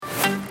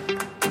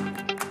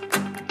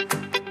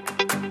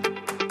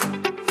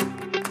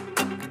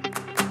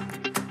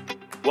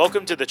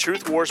Welcome to the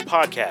Truth Wars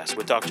podcast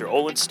with Dr.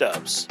 Olin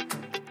Stubbs.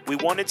 We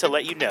wanted to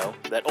let you know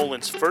that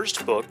Olin's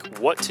first book,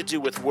 What to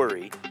Do with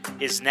Worry,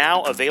 is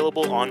now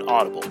available on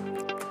Audible.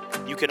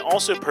 You can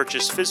also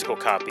purchase physical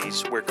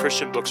copies where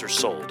Christian books are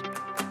sold.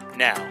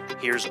 Now,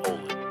 here's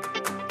Olin.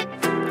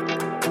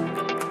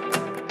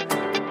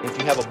 If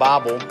you have a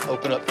Bible,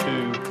 open up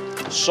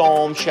to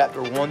Psalm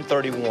chapter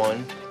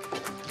 131.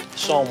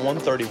 Psalm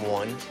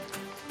 131.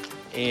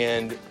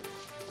 And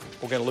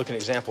we're going to look at an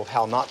example of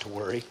how not to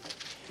worry.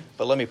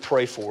 But let me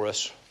pray for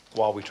us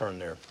while we turn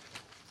there.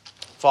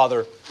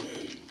 Father,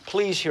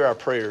 please hear our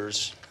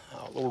prayers.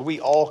 Lord, we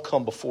all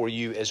come before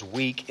you as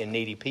weak and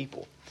needy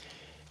people.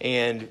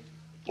 And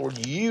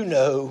Lord, you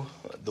know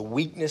the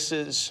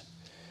weaknesses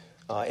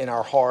in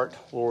our heart,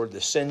 Lord,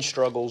 the sin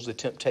struggles, the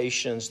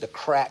temptations, the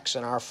cracks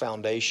in our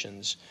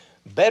foundations,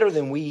 better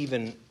than we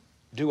even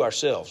do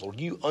ourselves. Lord,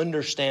 you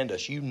understand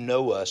us. You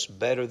know us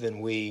better than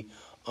we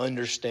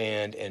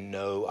understand and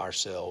know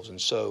ourselves.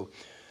 And so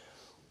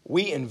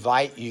we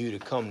invite you to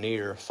come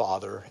near,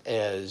 Father,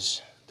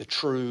 as the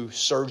true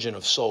surgeon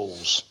of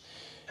souls.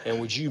 And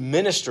would you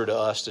minister to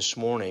us this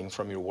morning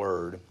from your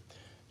word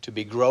to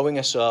be growing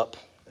us up,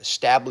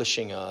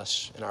 establishing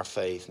us in our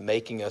faith,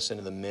 making us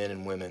into the men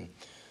and women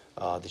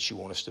that you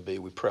want us to be.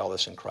 We pray all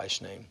this in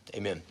Christ's name.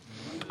 Amen.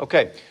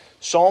 Okay,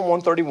 Psalm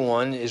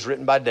 131 is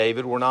written by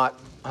David. We're not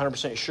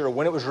 100% sure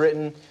when it was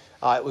written.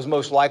 It was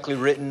most likely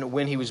written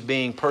when he was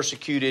being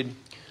persecuted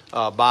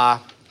by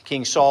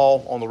King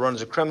Saul on the run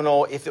as a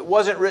criminal. If it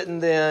wasn't written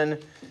then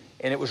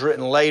and it was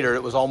written later,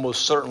 it was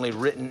almost certainly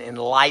written in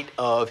light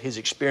of his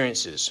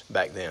experiences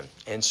back then.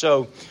 And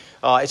so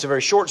it's a very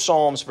short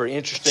psalm. It's very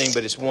interesting,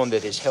 but it's one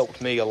that has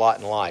helped me a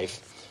lot in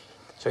life.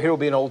 So here will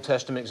be an Old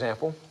Testament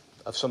example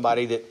of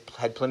somebody that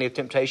had plenty of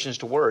temptations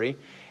to worry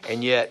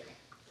and yet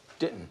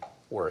didn't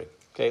worry.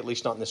 Okay, at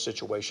least not in this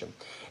situation.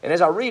 And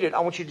as I read it, I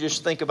want you to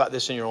just think about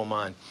this in your own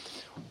mind.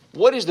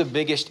 What is the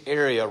biggest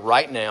area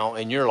right now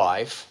in your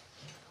life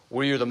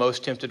where you're the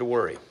most tempted to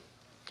worry?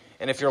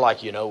 And if you're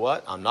like, you know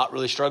what, I'm not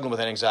really struggling with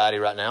anxiety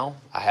right now.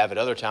 I have at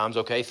other times,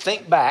 okay.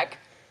 Think back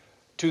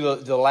to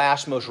the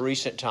last most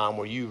recent time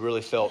where you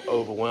really felt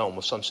overwhelmed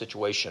with some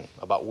situation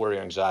about worry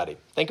or anxiety.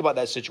 Think about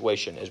that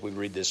situation as we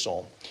read this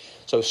psalm.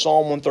 So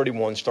Psalm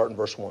 131, starting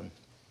verse 1.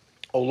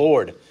 O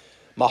Lord,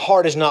 my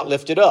heart is not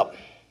lifted up.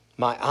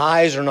 My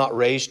eyes are not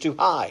raised too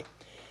high.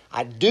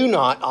 I do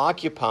not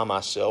occupy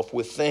myself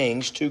with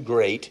things too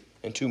great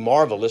and too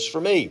marvelous for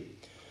me.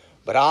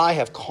 But I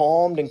have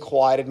calmed and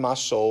quieted my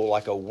soul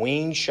like a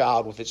weaned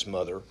child with its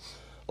mother.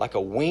 Like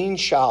a weaned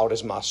child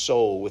is my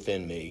soul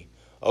within me.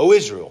 O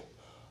Israel,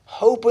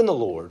 hope in the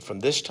Lord from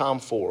this time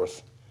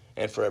forth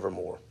and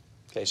forevermore.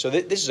 Okay, so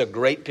this is a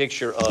great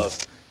picture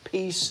of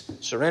peace,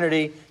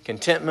 serenity,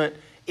 contentment,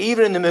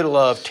 even in the middle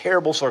of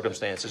terrible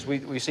circumstances.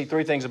 We see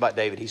three things about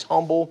David. He's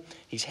humble,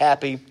 he's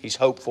happy, he's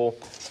hopeful,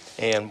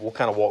 and we'll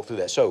kind of walk through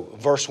that. So,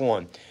 verse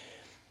 1.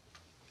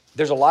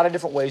 There's a lot of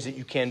different ways that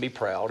you can be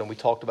proud, and we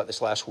talked about this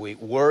last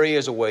week. Worry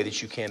is a way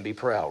that you can be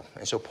proud.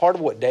 And so part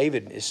of what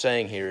David is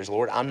saying here is,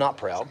 Lord, I'm not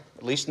proud,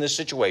 at least in this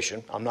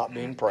situation. I'm not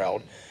being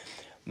proud.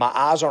 My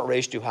eyes aren't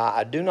raised too high.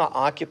 I do not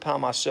occupy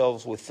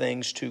myself with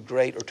things too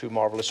great or too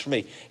marvelous for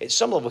me. At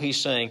some level, he's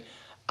saying,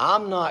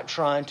 I'm not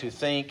trying to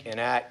think and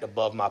act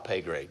above my pay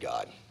grade,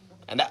 God.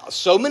 And that,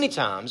 so many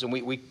times, and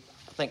we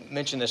I think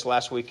mentioned this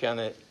last week kind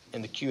of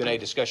in the Q&A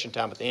discussion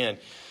time at the end,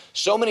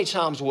 so many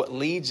times what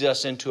leads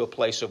us into a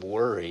place of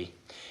worry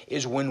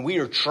is when we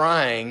are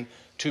trying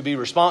to be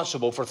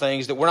responsible for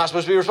things that we're not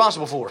supposed to be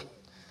responsible for.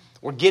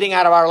 We're getting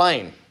out of our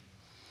lane.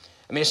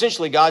 I mean,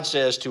 essentially, God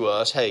says to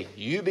us, hey,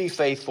 you be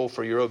faithful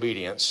for your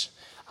obedience.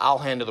 I'll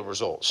handle the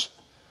results.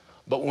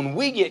 But when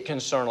we get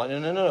concerned, like,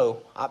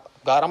 no,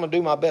 God, I'm going to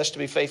do my best to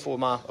be faithful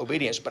with my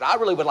obedience, but I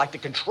really would like to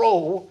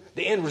control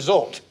the end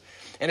result.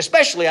 And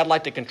especially, I'd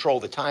like to control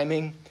the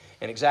timing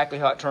and exactly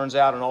how it turns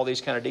out and all these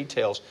kind of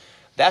details.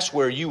 That's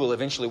where you will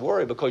eventually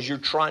worry because you're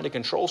trying to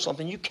control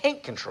something you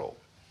can't control.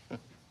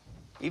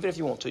 Even if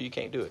you want to, you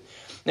can't do it.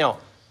 Now,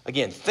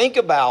 again, think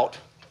about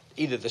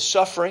either the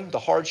suffering, the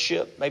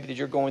hardship, maybe that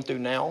you're going through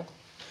now,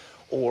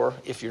 or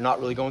if you're not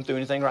really going through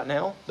anything right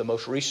now, the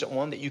most recent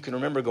one that you can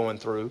remember going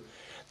through.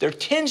 There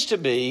tends to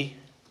be,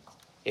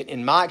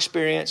 in my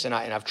experience, and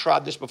I've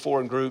tried this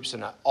before in groups,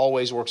 and it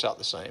always works out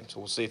the same, so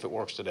we'll see if it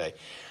works today.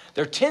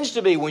 There tends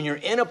to be, when you're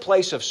in a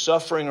place of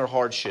suffering or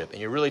hardship,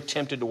 and you're really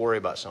tempted to worry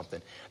about something,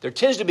 there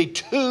tends to be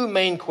two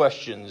main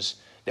questions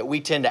that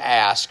we tend to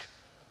ask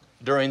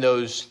during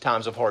those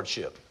times of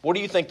hardship. What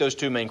do you think those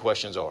two main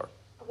questions are?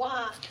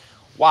 Why?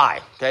 Why?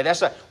 Okay,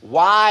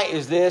 why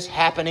is this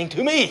happening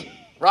to me?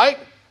 Right?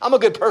 I'm a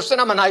good person.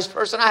 I'm a nice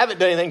person. I haven't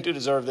done anything to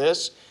deserve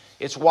this.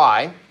 It's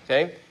why.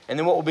 Okay? And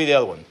then what will be the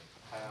other one?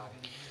 How?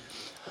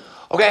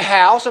 Okay,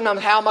 how? Sometimes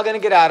how am I going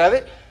to get out of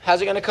it?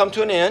 How's it going to come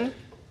to an end?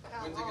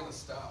 When's it going to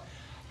stop?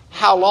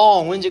 How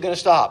long? When's it going to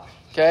stop?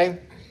 Okay?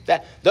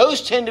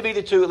 Those tend to be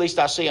the two, at least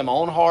I see in my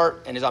own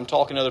heart. And as I'm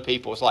talking to other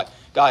people, it's like,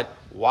 God,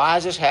 why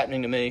is this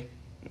happening to me?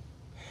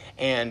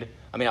 And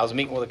I mean, I was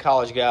meeting with a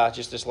college guy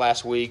just this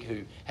last week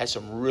who had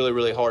some really,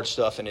 really hard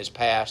stuff in his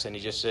past. And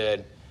he just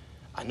said,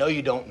 I know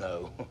you don't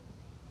know,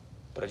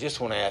 but I just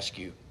want to ask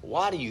you,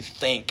 why do you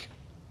think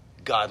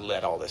God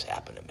let all this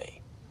happen to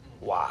me?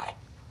 Why?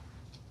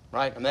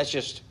 Right? I mean, that's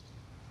just,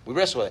 we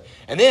wrestle with it.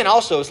 And then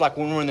also, it's like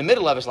when we're in the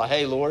middle of it, it's like,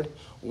 hey, Lord,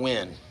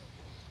 when?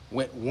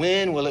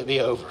 When will it be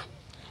over?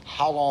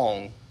 How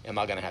long am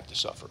I going to have to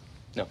suffer?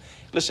 No.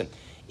 Listen,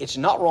 it's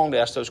not wrong to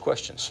ask those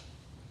questions.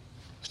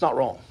 It's not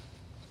wrong.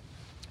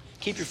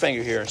 Keep your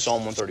finger here in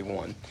Psalm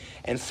 131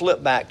 and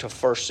flip back to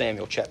 1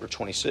 Samuel chapter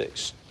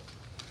 26.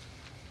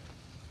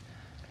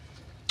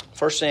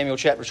 1 Samuel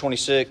chapter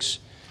 26,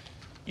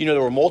 you know,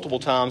 there were multiple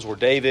times where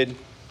David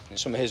and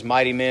some of his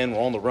mighty men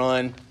were on the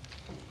run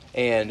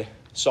and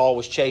Saul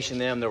was chasing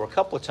them. There were a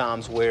couple of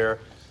times where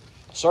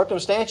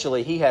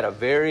circumstantially he had a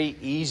very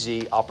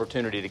easy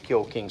opportunity to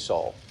kill King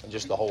Saul and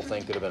just the whole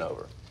thing could have been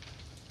over.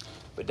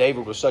 But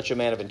David was such a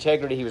man of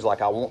integrity, he was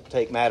like, I won't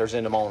take matters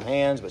into my own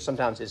hands. But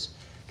sometimes his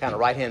kind of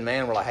right-hand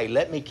man were like, hey,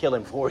 let me kill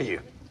him for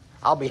you.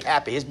 I'll be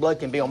happy. His blood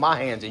can be on my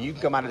hands and you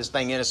can come out of this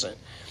thing innocent.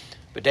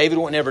 But David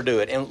would never do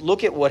it. And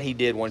look at what he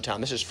did one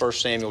time. This is 1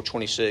 Samuel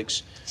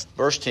 26,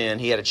 verse 10.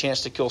 He had a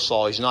chance to kill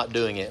Saul. He's not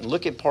doing it. And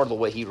look at part of the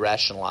way he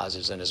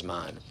rationalizes in his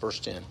mind. Verse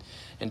 10.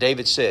 And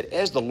David said,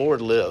 as the Lord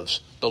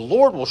lives, the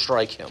Lord will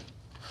strike him,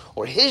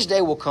 or his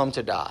day will come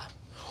to die,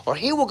 or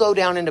he will go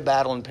down into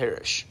battle and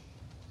perish.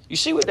 You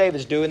see what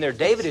David's doing there?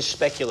 David is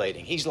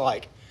speculating. He's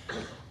like,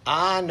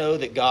 I know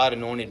that God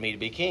anointed me to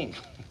be king.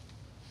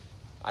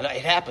 I know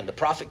it happened. The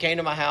prophet came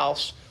to my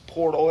house,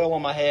 poured oil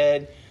on my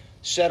head,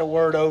 said a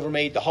word over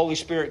me. The Holy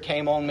Spirit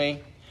came on me.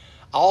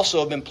 I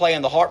also have been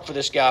playing the harp for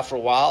this guy for a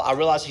while. I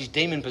realize he's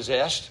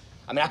demon-possessed.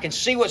 I mean, I can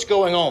see what's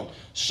going on.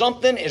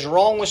 Something is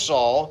wrong with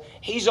Saul.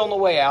 He's on the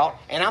way out,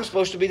 and I'm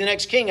supposed to be the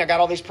next king. I got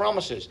all these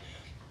promises.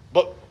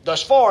 But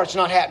thus far, it's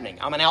not happening.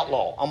 I'm an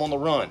outlaw. I'm on the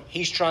run.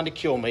 He's trying to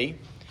kill me,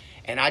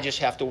 and I just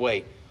have to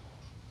wait.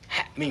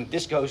 I mean,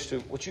 this goes to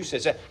what you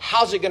said.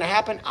 How's it going to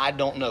happen? I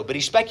don't know. But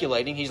he's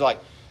speculating. He's like,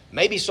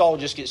 maybe Saul will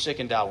just get sick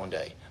and die one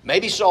day.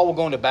 Maybe Saul will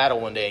go into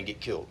battle one day and get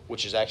killed,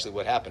 which is actually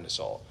what happened to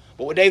Saul.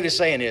 But what David is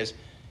saying is,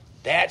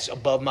 that's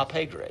above my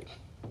pay grade.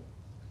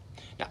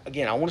 Now,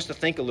 again, I want us to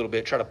think a little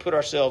bit, try to put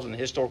ourselves in the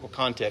historical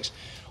context.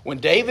 When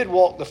David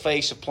walked the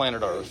face of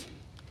planet Earth,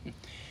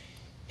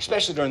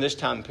 especially during this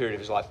time period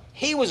of his life,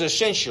 he was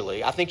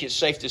essentially, I think it's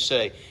safe to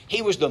say,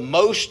 he was the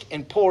most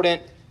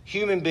important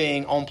human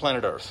being on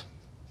planet Earth.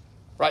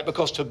 Right?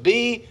 Because to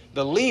be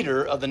the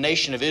leader of the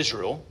nation of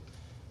Israel,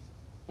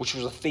 which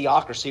was a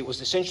theocracy, it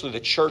was essentially the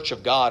church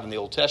of God in the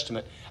Old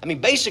Testament. I mean,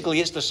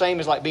 basically, it's the same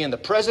as like being the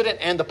president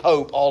and the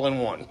pope all in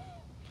one.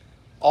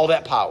 All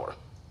that power.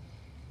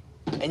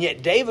 And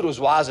yet David was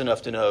wise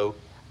enough to know,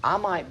 I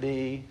might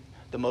be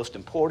the most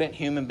important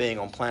human being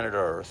on planet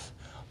Earth,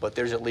 but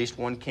there's at least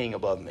one king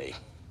above me.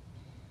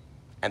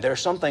 And there are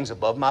some things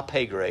above my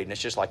pay grade, and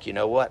it's just like, you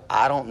know what?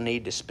 I don't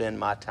need to spend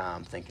my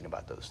time thinking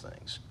about those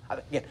things.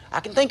 Again,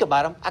 I can think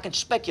about them. I can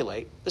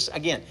speculate. Listen,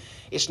 again,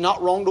 it's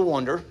not wrong to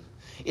wonder.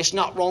 It's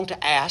not wrong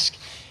to ask.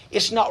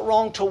 It's not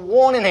wrong to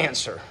want an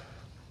answer.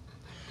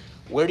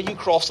 Where do you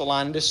cross the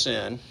line into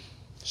sin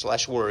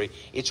 / worry?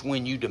 It's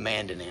when you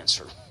demand an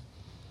answer.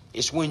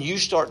 It's when you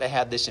start to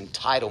have this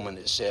entitlement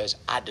that says,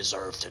 I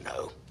deserve to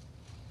know.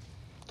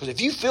 Because if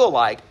you feel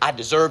like I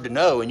deserve to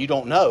know and you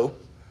don't know,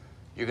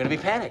 you're going to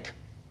be panicked.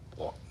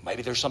 Well,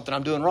 maybe there's something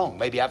I'm doing wrong.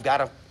 Maybe I've got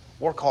to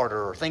work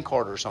harder or think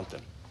harder or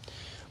something.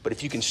 But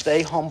if you can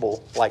stay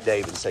humble like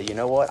David and say, you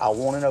know what, I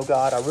want to know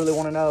God, I really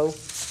want to know.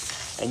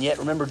 And yet,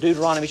 remember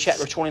Deuteronomy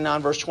chapter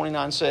 29, verse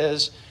 29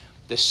 says,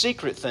 the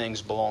secret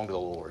things belong to the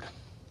Lord.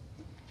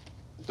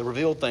 The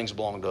revealed things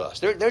belong to us.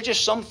 There are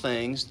just some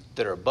things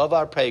that are above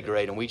our pay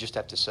grade, and we just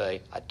have to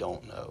say, I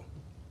don't know.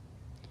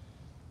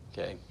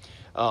 Okay?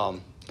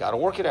 Got to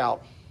work it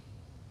out,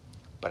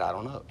 but I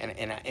don't know.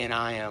 And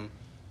I am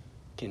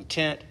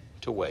content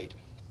to wait.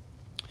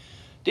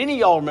 Do any of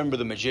y'all remember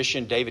the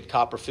magician David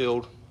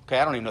Copperfield? Okay,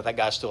 I don't even know if that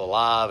guy's still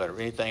alive or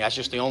anything. That's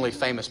just the only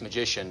famous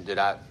magician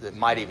that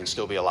might even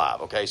still be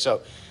alive. Okay,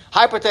 so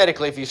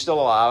hypothetically, if he's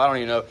still alive, I don't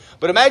even know.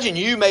 But imagine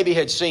you maybe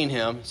had seen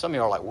him. Some of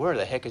you are like, where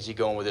the heck is he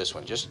going with this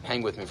one? Just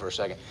hang with me for a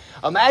second.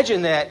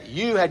 Imagine that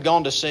you had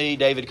gone to see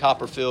David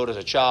Copperfield as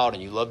a child,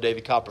 and you loved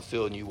David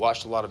Copperfield, and you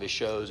watched a lot of his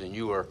shows, and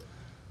you were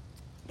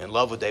in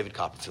love with David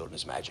Copperfield and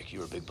his magic. You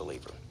were a big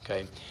believer.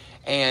 Okay,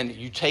 and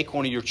you take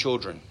one of your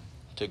children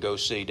to go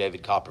see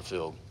David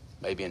Copperfield,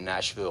 maybe in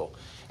Nashville.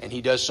 And he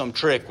does some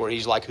trick where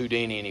he's like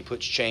Houdini and he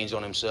puts chains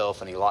on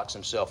himself and he locks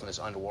himself in this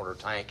underwater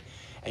tank.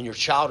 And your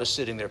child is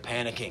sitting there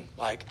panicking,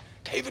 like,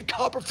 David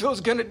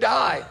Copperfield's going to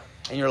die.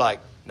 And you're like,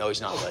 no,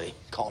 he's not, buddy.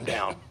 Calm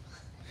down.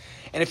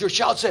 And if your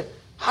child said,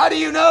 how do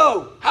you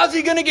know? How's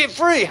he going to get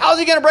free? How's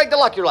he going to break the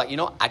lock? You're like, you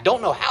know, I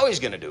don't know how he's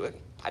going to do it.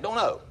 I don't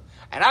know.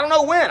 And I don't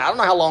know when. I don't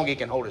know how long he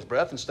can hold his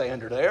breath and stay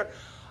under there.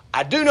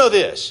 I do know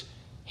this.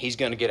 He's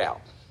going to get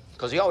out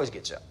because he always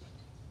gets out.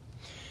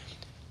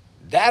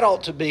 That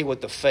ought to be what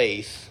the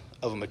faith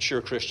of a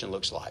mature Christian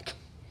looks like.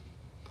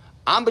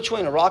 I'm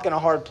between a rock and a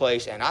hard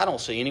place, and I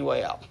don't see any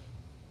way out.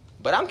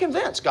 But I'm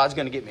convinced God's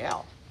going to get me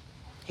out.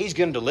 He's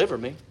going to deliver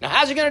me. Now,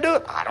 how's he going to do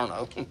it? I don't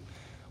know.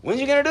 When's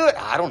he going to do it?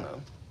 I don't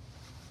know.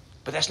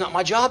 But that's not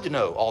my job to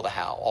know all the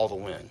how, all the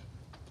when,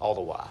 all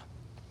the why.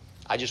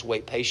 I just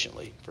wait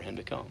patiently for him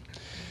to come.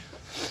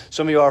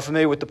 Some of you are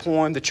familiar with the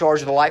poem, The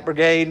Charge of the Light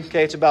Brigade.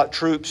 Okay, it's about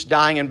troops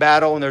dying in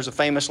battle, and there's a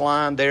famous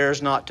line,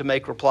 theirs not to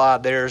make reply,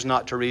 theirs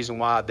not to reason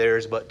why,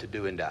 theirs but to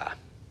do and die.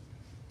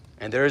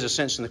 And there is a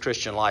sense in the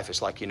Christian life,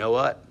 it's like, you know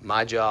what?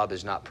 My job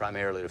is not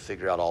primarily to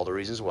figure out all the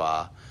reasons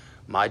why.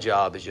 My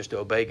job is just to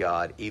obey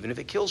God, even if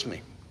it kills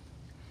me.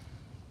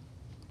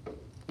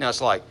 Now, it's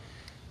like,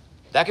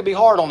 that could be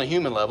hard on the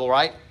human level,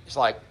 right? It's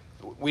like,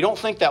 we don't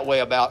think that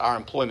way about our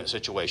employment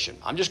situation.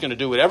 I'm just going to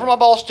do whatever my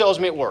boss tells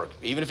me at work,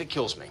 even if it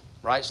kills me,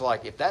 right? It's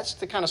like, if that's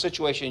the kind of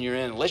situation you're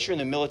in, unless you're in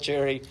the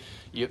military,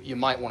 you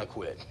might want to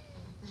quit,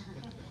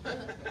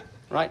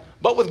 right?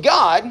 But with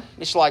God,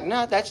 it's like,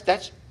 no, that's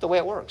the way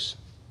it works.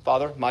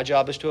 Father, my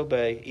job is to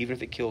obey. Even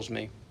if it kills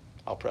me,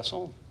 I'll press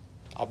on.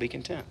 I'll be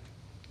content.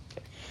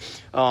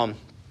 Okay.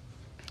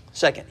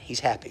 Second, he's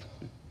happy.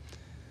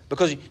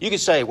 Because you could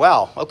say,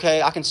 wow,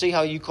 okay, I can see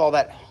how you call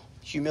that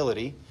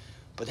humility,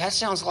 but that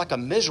sounds like a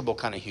miserable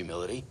kind of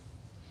humility.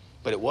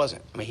 But it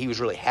wasn't. I mean, he was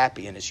really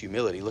happy in his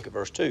humility. Look at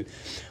verse 2.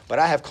 But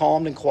I have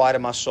calmed and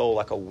quieted my soul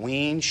like a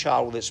weaned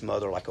child with its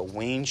mother, like a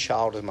weaned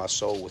child with my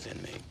soul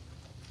within me.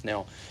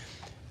 Now,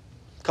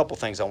 a couple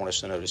things I want us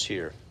to notice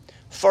here.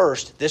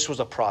 First, this was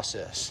a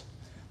process.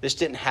 This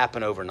didn't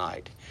happen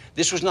overnight.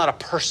 This was not a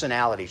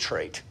personality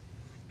trait,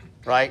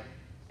 right?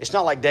 It's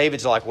not like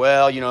David's like,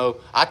 well, you know,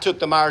 I took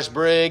the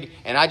Myers-Briggs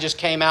and I just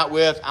came out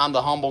with, I'm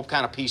the humble,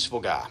 kind of peaceful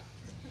guy.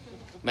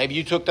 Maybe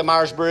you took the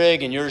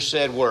Myers-Briggs and yours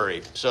said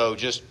worry. So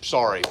just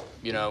sorry,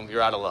 you know,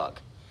 you're out of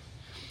luck.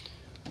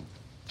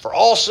 For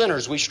all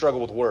sinners, we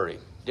struggle with worry.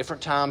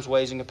 Different times,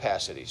 ways, and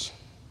capacities.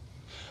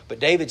 But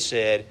David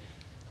said,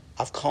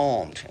 I've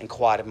calmed and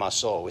quieted my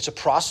soul. It's a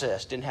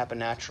process. It didn't happen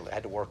naturally. I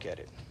had to work at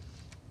it.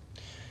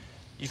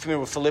 You familiar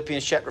with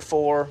Philippians chapter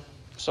 4?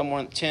 Somewhere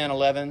in 10,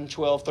 11,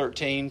 12,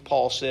 13,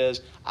 Paul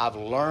says, I've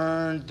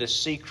learned the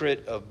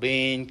secret of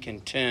being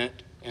content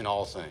in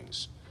all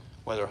things,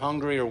 whether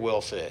hungry or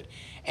well-fed.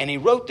 And he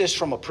wrote this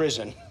from a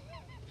prison.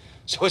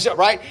 So is that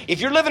right? If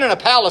you're living in a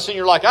palace and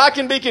you're like, I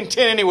can be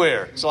content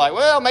anywhere. It's like,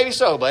 well, maybe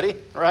so, buddy,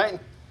 right?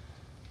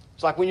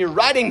 It's like when you're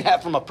writing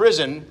that from a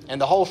prison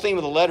and the whole theme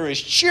of the letter is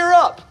cheer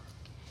up.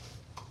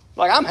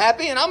 Like, I'm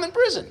happy and I'm in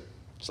prison.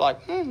 It's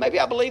like, maybe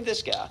I believe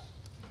this guy.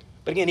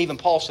 But again, even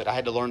Paul said, I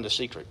had to learn the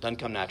secret. It doesn't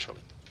come naturally.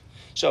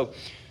 So,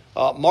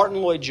 Martin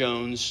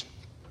Lloyd-Jones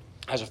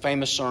has a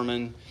famous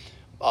sermon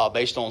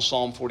based on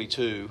Psalm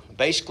 42,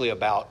 basically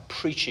about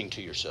preaching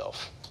to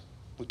yourself.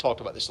 We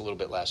talked about this a little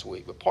bit last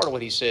week. But part of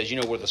what he says, you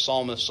know, where the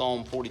psalmist,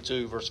 Psalm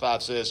 42, verse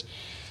 5 says,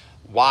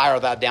 why are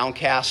thou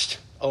downcast,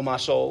 O my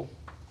soul?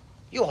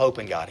 You'll hope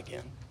in God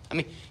again. I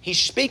mean, he's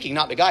speaking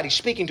not to God, he's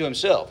speaking to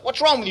himself.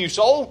 What's wrong with you,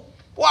 soul?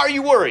 Why are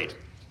you worried?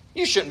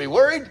 You shouldn't be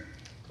worried.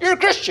 You're a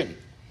Christian.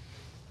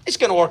 It's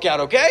going to work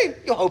out okay.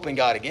 You'll hope in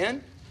God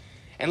again.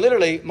 And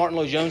literally, Martin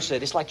Lloyd-Jones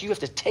said, it's like you have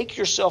to take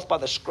yourself by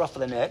the scruff of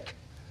the neck.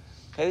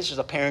 Okay, this is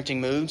a parenting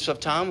mood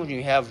sometimes when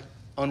you have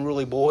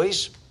unruly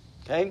boys.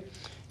 Okay,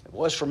 it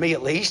was for me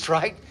at least,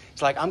 right?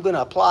 It's like I'm going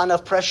to apply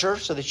enough pressure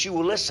so that you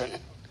will listen.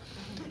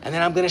 And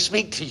then I'm going to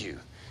speak to you.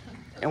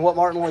 And what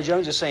Martin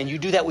Lloyd-Jones is saying, you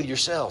do that with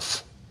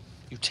yourself.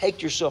 You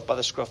take yourself by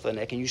the scruff of the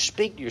neck and you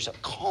speak to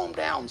yourself. Calm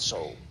down,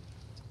 soul.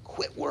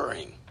 Quit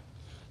worrying.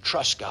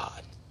 Trust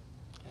God.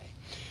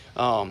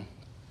 Okay.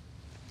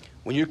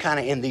 When you're kind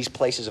of in these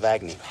places of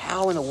agony,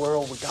 how in the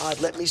world would God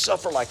let me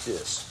suffer like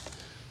this?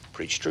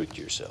 Preach truth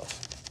to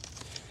yourself.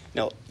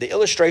 Now, the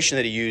illustration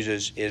that he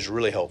uses is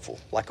really helpful.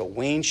 Like a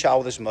weaned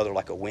child with his mother,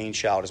 like a weaned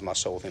child is my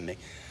soul within me.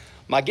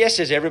 My guess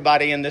is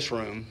everybody in this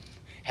room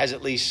has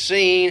at least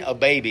seen a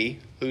baby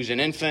who's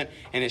an infant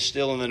and is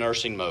still in the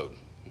nursing mode.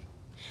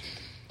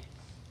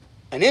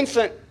 An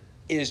infant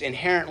is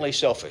inherently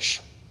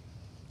selfish.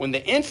 When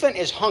the infant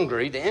is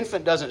hungry, the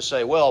infant doesn't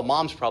say, well,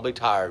 mom's probably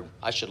tired.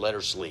 I should let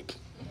her sleep.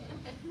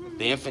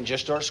 The infant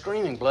just starts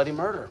screaming bloody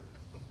murder.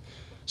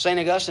 St.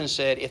 Augustine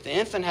said, if the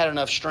infant had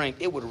enough strength,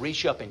 it would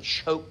reach up and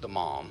choke the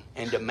mom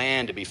and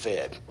demand to be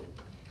fed.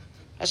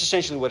 That's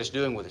essentially what it's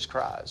doing with its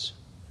cries.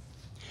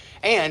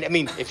 And, I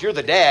mean, if you're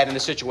the dad in the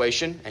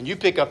situation and you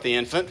pick up the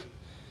infant,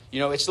 you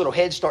know, its little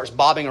head starts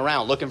bobbing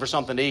around looking for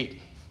something to eat.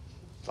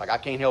 It's like, I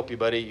can't help you,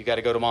 buddy. You got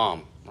to go to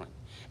mom. Right?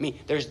 I mean,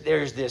 there's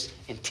this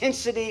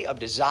intensity of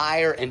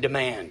desire and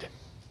demand.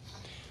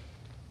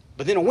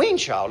 But then a weaned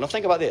child, now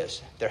think about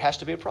this. There has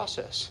to be a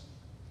process.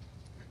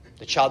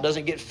 The child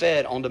doesn't get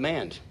fed on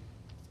demand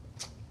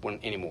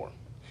anymore.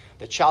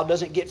 The child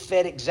doesn't get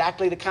fed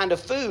exactly the kind of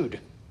food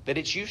that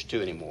it's used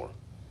to anymore.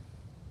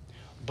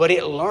 But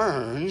it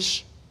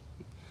learns,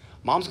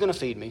 mom's going to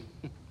feed me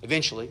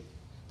eventually.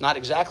 Not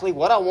exactly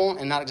what I want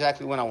and not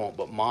exactly when I want,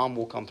 but mom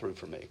will come through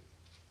for me.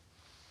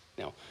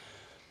 Now,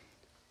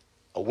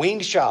 a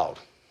weaned child.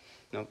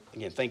 Now,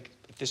 again, think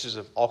if this is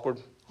an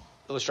awkward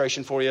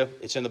illustration for you,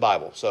 it's in the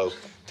Bible. So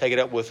take it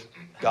up with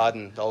God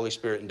and the Holy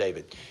Spirit and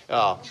David.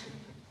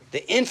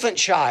 The infant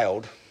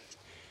child,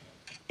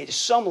 at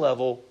some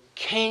level,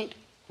 can't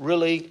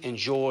really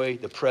enjoy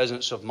the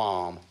presence of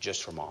mom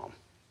just for mom.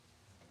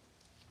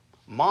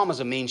 Mom is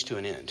a means to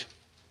an end.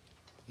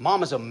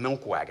 Mom is a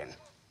milk wagon.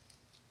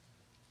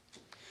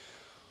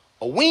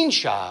 A weaned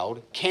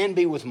child can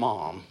be with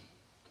mom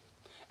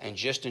and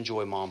just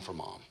enjoy mom for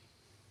mom.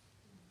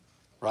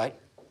 Right?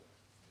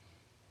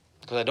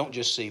 Because I don't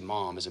just see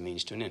mom as a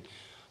means to an end.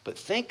 But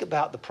think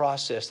about the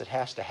process that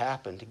has to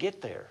happen to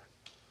get there.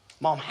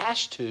 Mom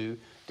has to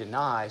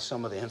deny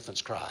some of the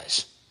infant's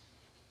cries.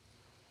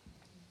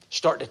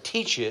 Start to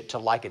teach it to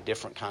like a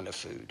different kind of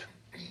food.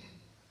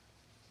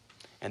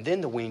 And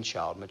then the weaned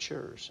child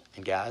matures.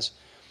 And guys,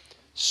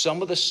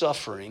 some of the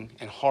suffering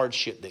and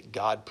hardship that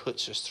God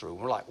puts us through,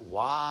 we're like,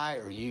 why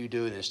are you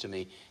doing this to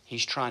me?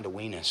 He's trying to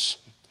wean us.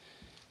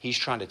 He's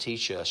trying to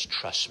teach us,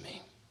 trust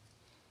me.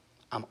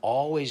 I'm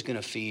always going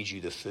to feed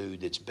you the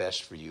food that's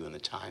best for you and the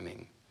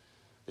timing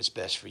that's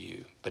best for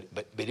you. But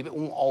it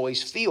won't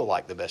always feel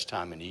like the best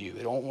timing to you.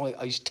 It won't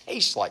always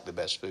taste like the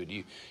best food to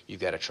you.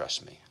 You've got to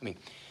trust me. I mean,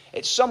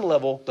 at some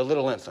level, the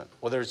little infant,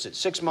 whether it's at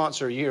 6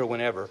 months or a year or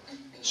whenever,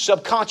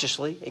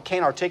 subconsciously, it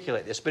can't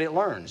articulate this, but it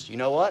learns. You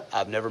know what?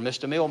 I've never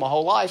missed a meal my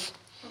whole life.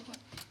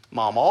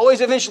 Mom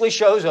always eventually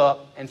shows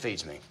up and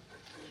feeds me.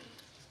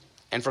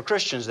 And for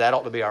Christians, that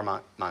ought to be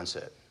our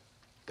mindset.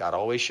 God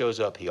always shows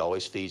up. He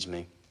always feeds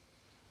me.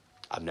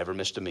 I've never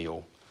missed a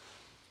meal.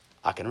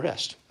 I can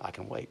rest. I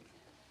can wait.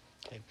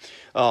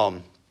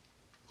 Okay.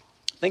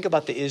 Think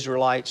about the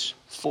Israelites,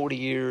 40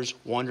 years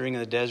wandering in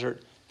the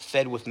desert,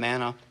 fed with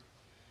manna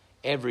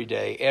every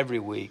day, every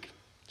week,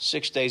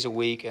 6 days a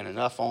week, and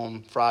enough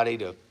on Friday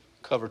to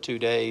cover 2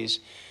 days.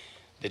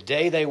 The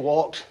day they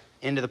walked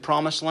into the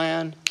promised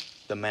land,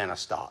 the manna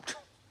stopped.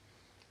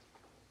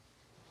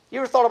 You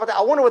ever thought about that?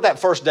 I wonder what that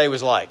first day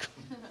was like.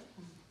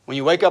 When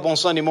you wake up on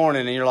Sunday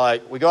morning and you're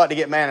like, we go out to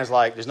get manna, it's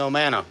like, there's no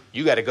manna.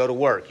 You got to go to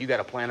work. You got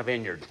to plant a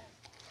vineyard.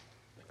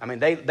 I mean,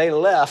 they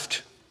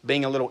left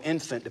being a little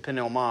infant,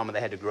 depending on mom, and they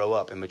had to grow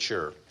up and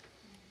mature.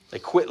 They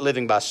quit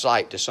living by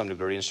sight to some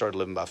degree and started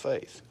living by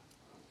faith.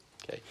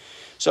 Okay,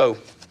 so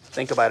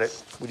think about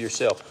it with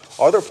yourself.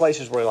 Are there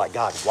places where you're like,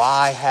 God,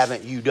 why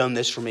haven't you done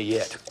this for me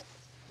yet?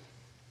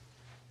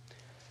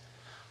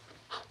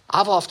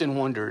 I've often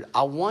wondered,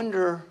 I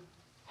wonder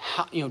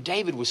how,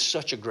 David was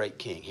such a great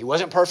king. He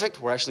wasn't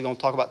perfect. We're actually going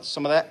to talk about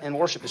some of that in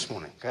worship this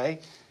morning, okay?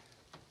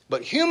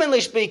 But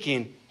humanly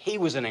speaking, he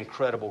was an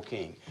incredible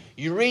king.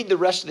 You read the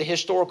rest of the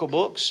historical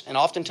books, and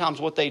oftentimes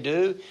what they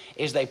do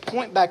is they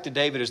point back to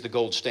David as the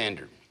gold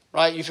standard,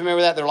 right? You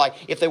remember that? They're like,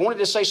 if they wanted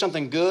to say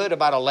something good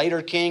about a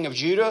later king of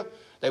Judah,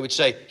 they would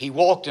say, he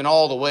walked in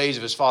all the ways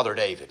of his father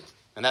David.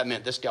 And that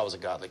meant this guy was a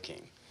godly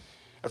king.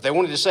 If they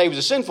wanted to say he was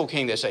a sinful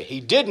king, they'd say, he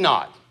did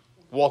not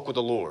walk with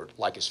the Lord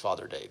like his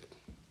father David.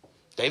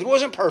 David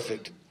wasn't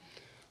perfect,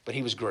 but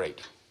he was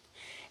great.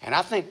 And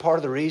I think part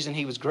of the reason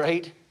he was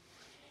great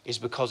is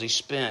because he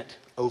spent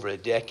over a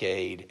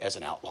decade as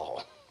an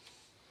outlaw,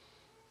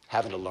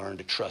 having to learn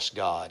to trust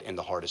God in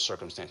the hardest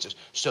circumstances,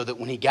 so that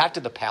when he got to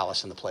the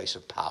palace and the place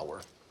of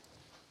power,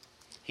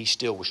 he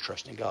still was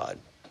trusting God.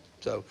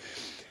 So,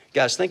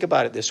 guys, think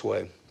about it this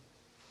way.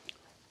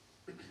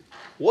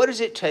 What does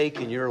it take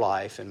in your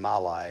life and my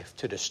life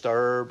to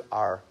disturb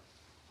our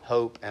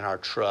hope and our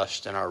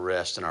trust and our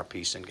rest and our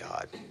peace in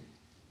God?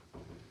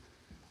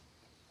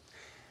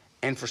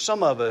 And for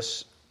some of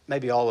us,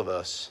 maybe all of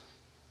us,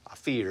 I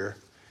fear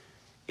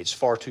it's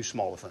far too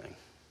small a thing.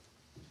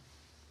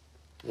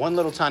 One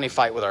little tiny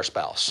fight with our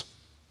spouse,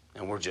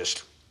 and we're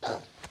just...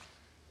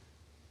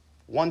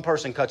 One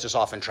person cuts us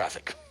off in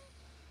traffic,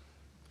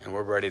 and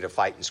we're ready to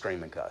fight and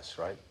scream and cuss,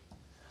 right?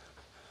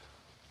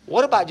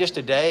 What about just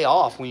a day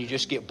off when you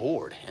just get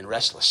bored and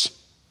restless?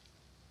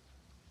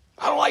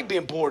 I don't like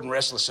being bored and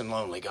restless and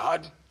lonely,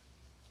 God.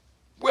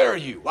 Where are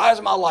you? Why is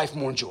my life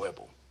more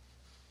enjoyable?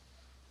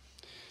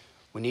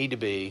 I need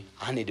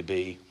to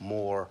be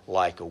more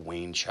like a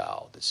weaned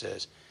child that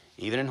says,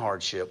 even in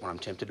hardship, when I'm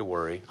tempted to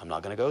worry, I'm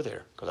not going to go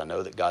there because I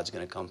know that God's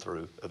going to come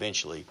through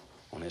eventually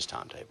on his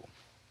timetable.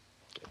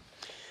 Okay.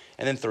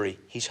 And then 3,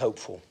 he's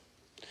hopeful.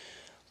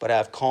 But I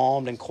have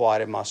calmed and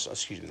quieted my soul.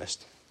 That's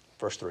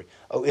verse 3.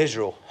 O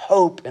Israel,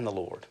 hope in the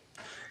Lord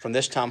from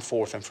this time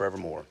forth and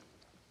forevermore.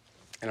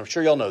 And I'm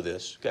sure y'all know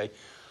this, okay?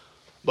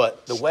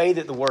 But the way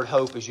that the word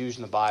hope is used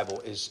in the Bible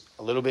is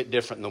a little bit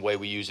different than the way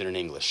we use it in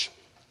English.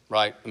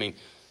 Right? I mean,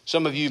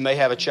 some of you may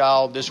have a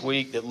child this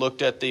week that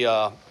looked at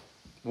the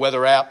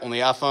weather app on the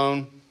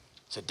iPhone,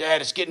 said, Dad,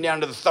 it's getting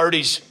down to the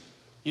 30s,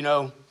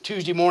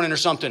 Tuesday morning or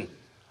something.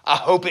 I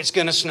hope it's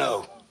going to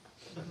snow.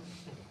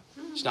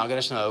 It's not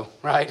going to snow,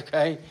 right?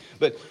 Okay?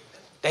 But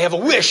they have a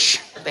wish.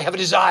 They have a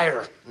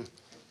desire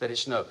that it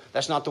snow.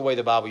 That's not the way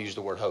the Bible used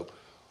the word hope.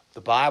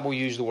 The Bible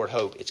used the word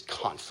hope. It's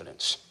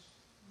confidence.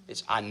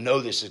 It's, I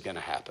know this is going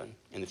to happen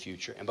in the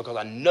future. And because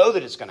I know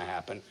that it's going to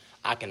happen,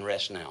 I can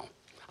rest now.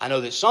 I know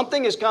that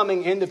something is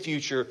coming in the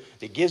future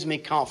that gives me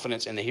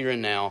confidence in the here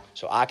and now,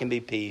 so I can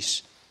be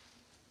peace,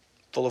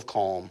 full of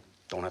calm,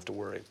 don't have to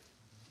worry.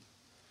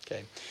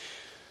 Okay.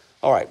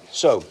 All right,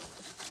 so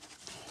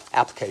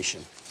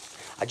application.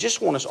 I just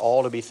want us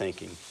all to be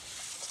thinking,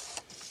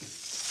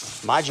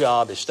 my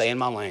job is stay in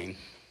my lane,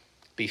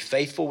 be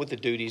faithful with the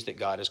duties that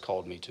God has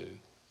called me to,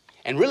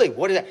 And really,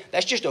 what is that?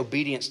 That's just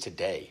obedience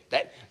today.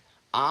 That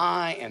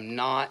I am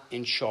not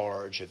in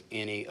charge of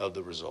any of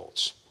the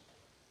results.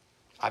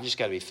 I've just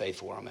got to be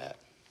faithful where I'm at.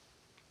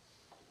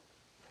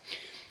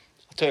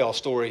 I'll tell you all a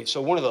story.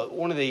 So one of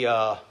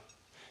the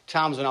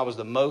times when I was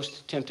the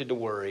most tempted to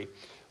worry,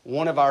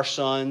 one of our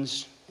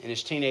sons in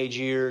his teenage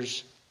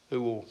years,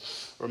 who will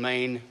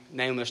remain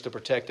nameless to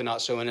protect the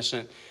not so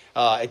innocent,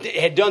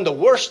 had done the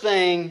worst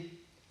thing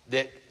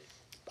that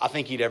I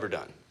think he'd ever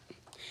done,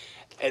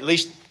 at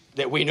least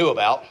that we knew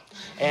about.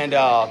 And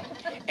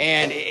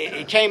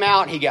it came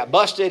out. He got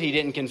busted. He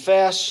didn't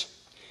confess.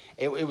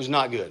 It was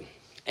not good.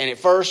 And at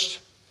first,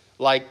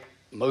 like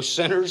most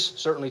sinners,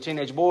 certainly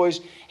teenage boys,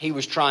 he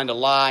was trying to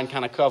lie and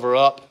kind of cover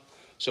up.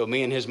 So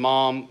me and his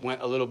mom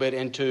went a little bit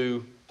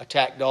into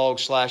attack dog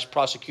 /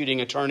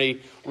 prosecuting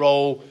attorney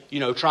role,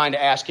 trying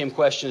to ask him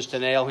questions to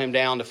nail him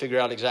down to figure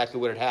out exactly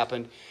what had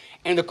happened.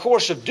 And in the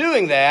course of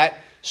doing that,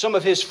 some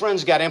of his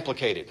friends got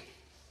implicated.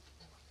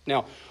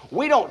 Now,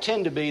 we don't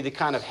tend to be the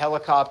kind of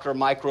helicopter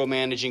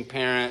micromanaging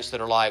parents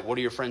that are like, what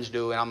are your friends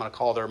doing? I'm going to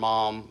call their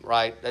mom,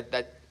 right?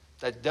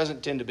 That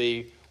doesn't tend to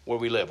be where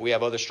we live. We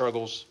have other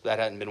struggles. That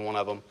hadn't been one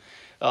of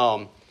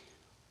them.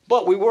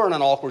 But we were in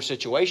an awkward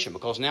situation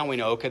because now we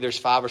know, okay, there's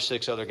 5 or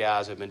 6 other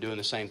guys that have been doing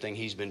the same thing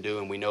he's been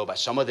doing. We know about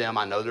some of them.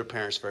 I know their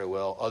parents very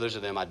well. Others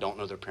of them, I don't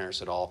know their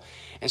parents at all.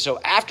 And so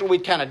after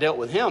we'd kind of dealt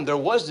with him, there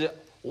was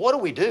what do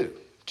we do?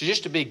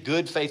 To be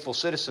good, faithful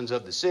citizens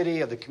of the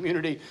city, of the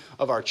community,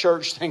 of our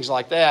church, things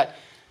like that.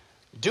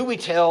 Do we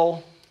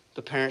tell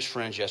the parents'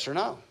 friends yes or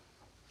no?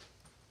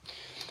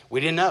 We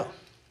didn't know.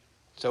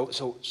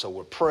 So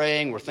we're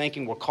praying, we're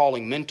thinking, we're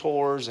calling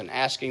mentors and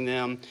asking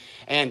them.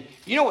 And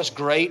you know what's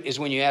great is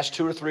when you ask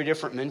 2 or 3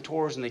 different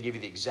mentors and they give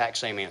you the exact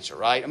same answer,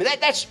 right? I mean,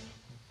 that's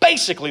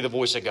basically the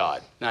voice of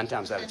God 9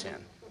 times out of 10.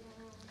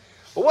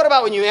 But what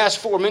about when you ask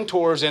 4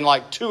 mentors and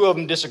like 2 of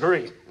them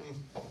disagree?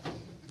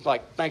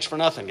 Like, thanks for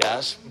nothing,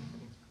 guys.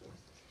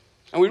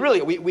 And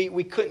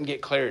we couldn't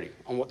get clarity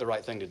on what the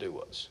right thing to do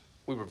was.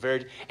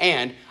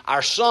 And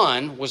our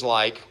son was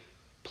like,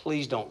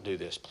 please don't do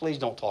this. Please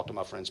don't talk to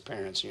my friend's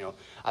parents.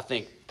 I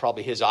think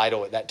probably his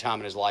idol at that time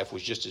in his life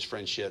was just his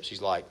friendships.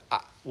 He's like,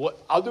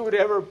 I'll do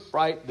whatever,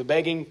 right? The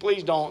begging,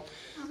 please don't.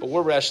 But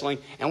we're wrestling.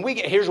 And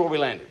here's where we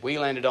landed. We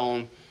landed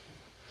on,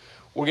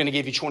 we're going to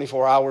give you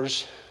 24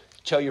 hours.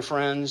 Tell your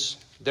friends.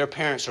 Their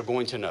parents are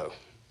going to know.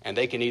 And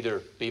they can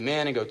either be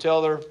men and go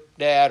tell their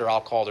dad, or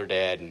I'll call their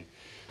dad.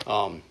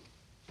 And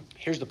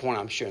here's the point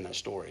I'm sharing that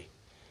story.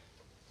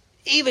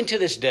 Even to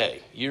this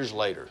day, years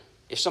later,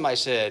 if somebody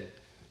said,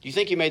 do you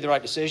think you made the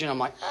right decision? I'm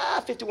like,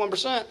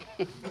 51%.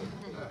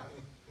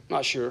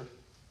 Not sure.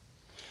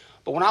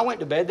 But when I went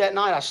to bed that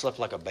night, I slept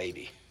like a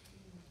baby.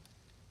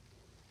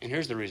 And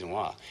here's the reason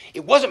why.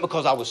 It wasn't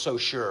because I was so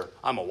sure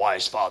I'm a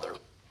wise father.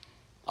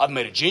 I've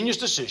made a genius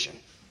decision.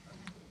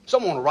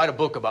 Someone will write a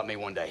book about me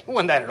one day. It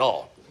wasn't that at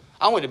all.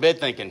 I went to bed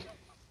thinking,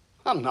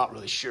 I'm not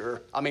really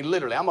sure. I mean,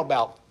 literally, I'm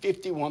about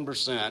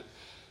 51%.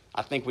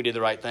 I think we did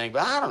the right thing,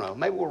 but I don't know.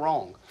 Maybe we're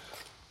wrong.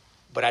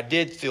 But I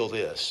did feel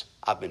this.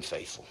 I've been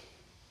faithful.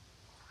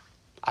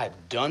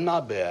 I've done my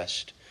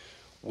best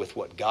with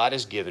what God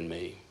has given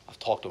me. I've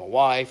talked to my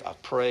wife.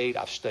 I've prayed.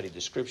 I've studied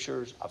the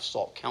scriptures. I've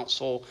sought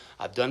counsel.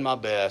 I've done my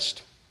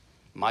best.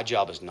 My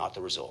job is not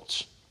the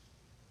results.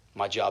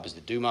 My job is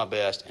to do my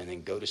best and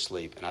then go to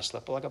sleep. And I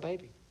slept like a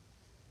baby.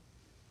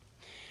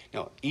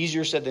 Now,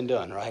 easier said than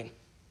done, right?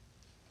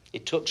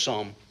 It took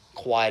some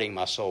quieting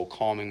my soul,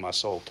 calming my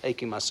soul,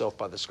 taking myself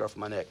by the scruff of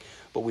my neck.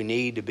 But we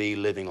need to be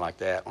living like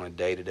that on a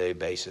day-to-day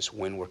basis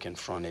when we're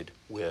confronted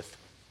with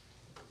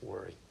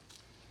worry.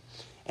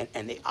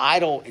 And the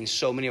idol in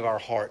so many of our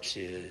hearts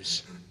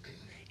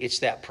it's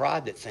that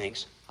pride that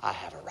thinks, I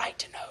have a right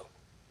to know.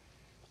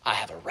 I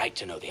have a right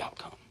to know the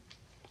outcome.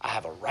 I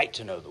have a right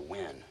to know the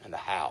when and the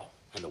how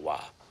and the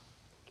why.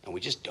 And we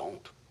just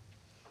don't.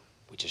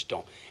 We just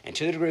don't. And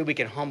to the degree we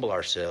can humble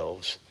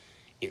ourselves,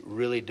 it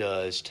really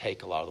does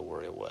take a lot of the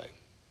worry away.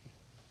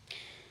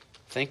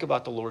 Think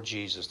about the Lord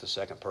Jesus, the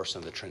second person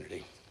of the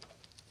Trinity.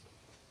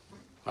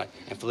 Right?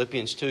 And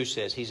Philippians 2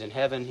 says he's in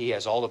heaven, he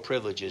has all the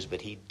privileges,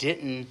 but he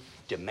didn't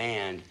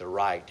demand the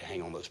right to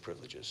hang on those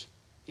privileges.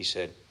 He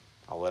said,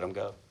 I'll let him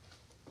go.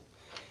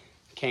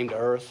 Came to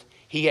earth.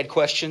 He had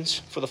questions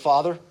for the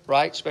Father,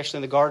 right? Especially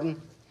in the garden,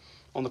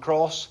 on the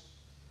cross.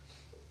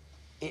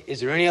 Is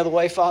there any other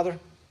way, Father?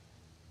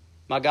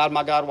 My God,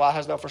 why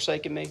hast thou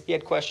forsaken me? He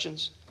had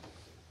questions.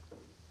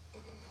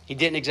 He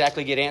didn't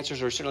exactly get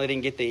answers, or certainly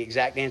didn't get the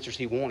exact answers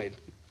he wanted.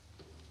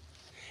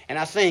 And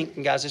I think,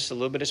 and guys, this is a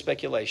little bit of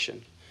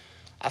speculation,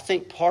 I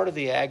think part of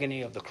the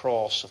agony of the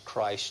cross of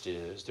Christ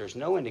is there's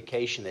no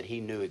indication that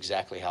he knew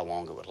exactly how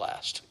long it would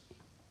last.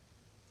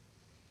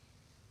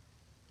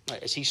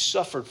 As he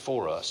suffered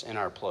for us in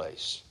our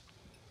place,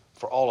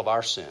 for all of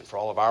our sin, for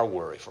all of our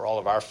worry, for all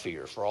of our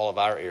fear, for all of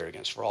our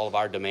arrogance, for all of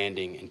our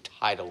demanding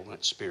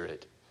entitlement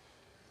spirit,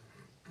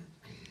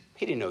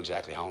 he didn't know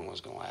exactly how long it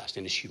was going to last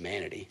in his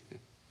humanity.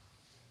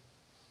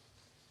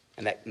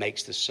 And that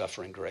makes the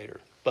suffering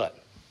greater. But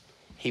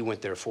He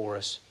went there for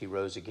us. He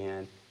rose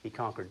again. He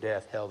conquered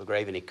death, hell, the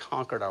grave, and he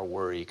conquered our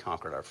worry. He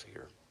conquered our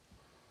fear.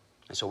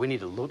 And so we need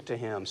to look to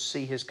him,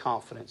 see his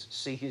confidence,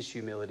 see his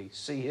humility,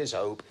 see his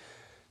hope,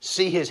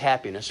 see his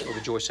happiness for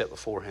the joy set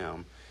before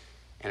him,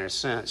 and in a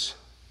sense,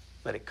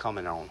 let it come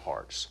in our own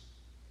hearts.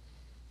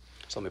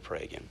 So let me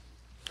pray again.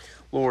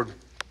 Lord,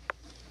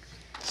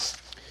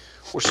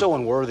 we're so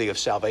unworthy of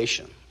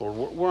salvation. Lord,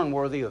 we're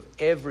unworthy of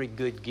every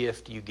good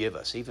gift you give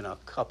us, even a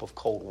cup of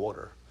cold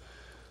water.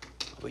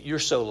 But you're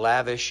so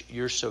lavish,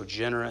 you're so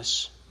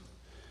generous.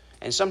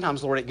 And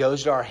sometimes, Lord, it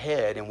goes to our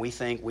head and we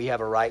think we have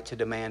a right to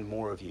demand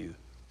more of you.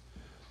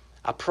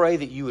 I pray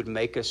that you would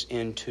make us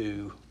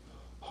into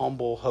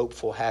humble,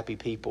 hopeful, happy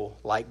people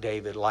like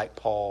David, like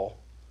Paul,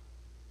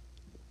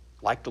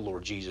 like the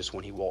Lord Jesus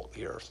when he walked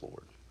the earth,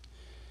 Lord.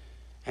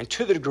 And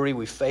to the degree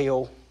we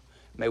fail,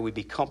 may we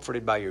be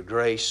comforted by your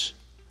grace.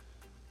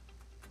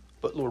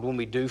 But Lord, when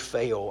we do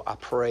fail, I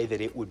pray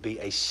that it would be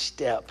a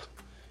step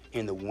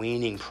in the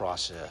weaning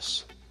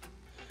process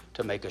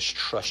to make us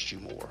trust you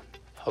more,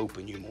 hope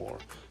in you more,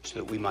 so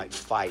that we might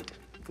fight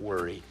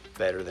worry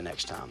better the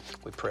next time.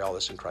 We pray all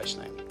this in Christ's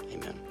name.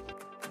 Amen.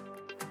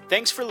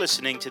 Thanks for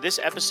listening to this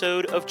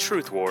episode of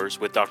Truth Wars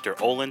with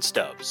Dr. Olin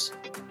Stubbs.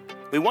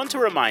 We want to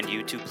remind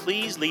you to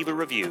please leave a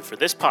review for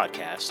this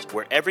podcast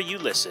wherever you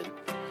listen,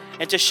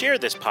 and to share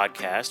this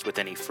podcast with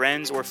any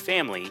friends or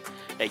family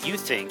that you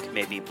think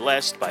may be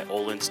blessed by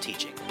Olin's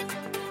teaching.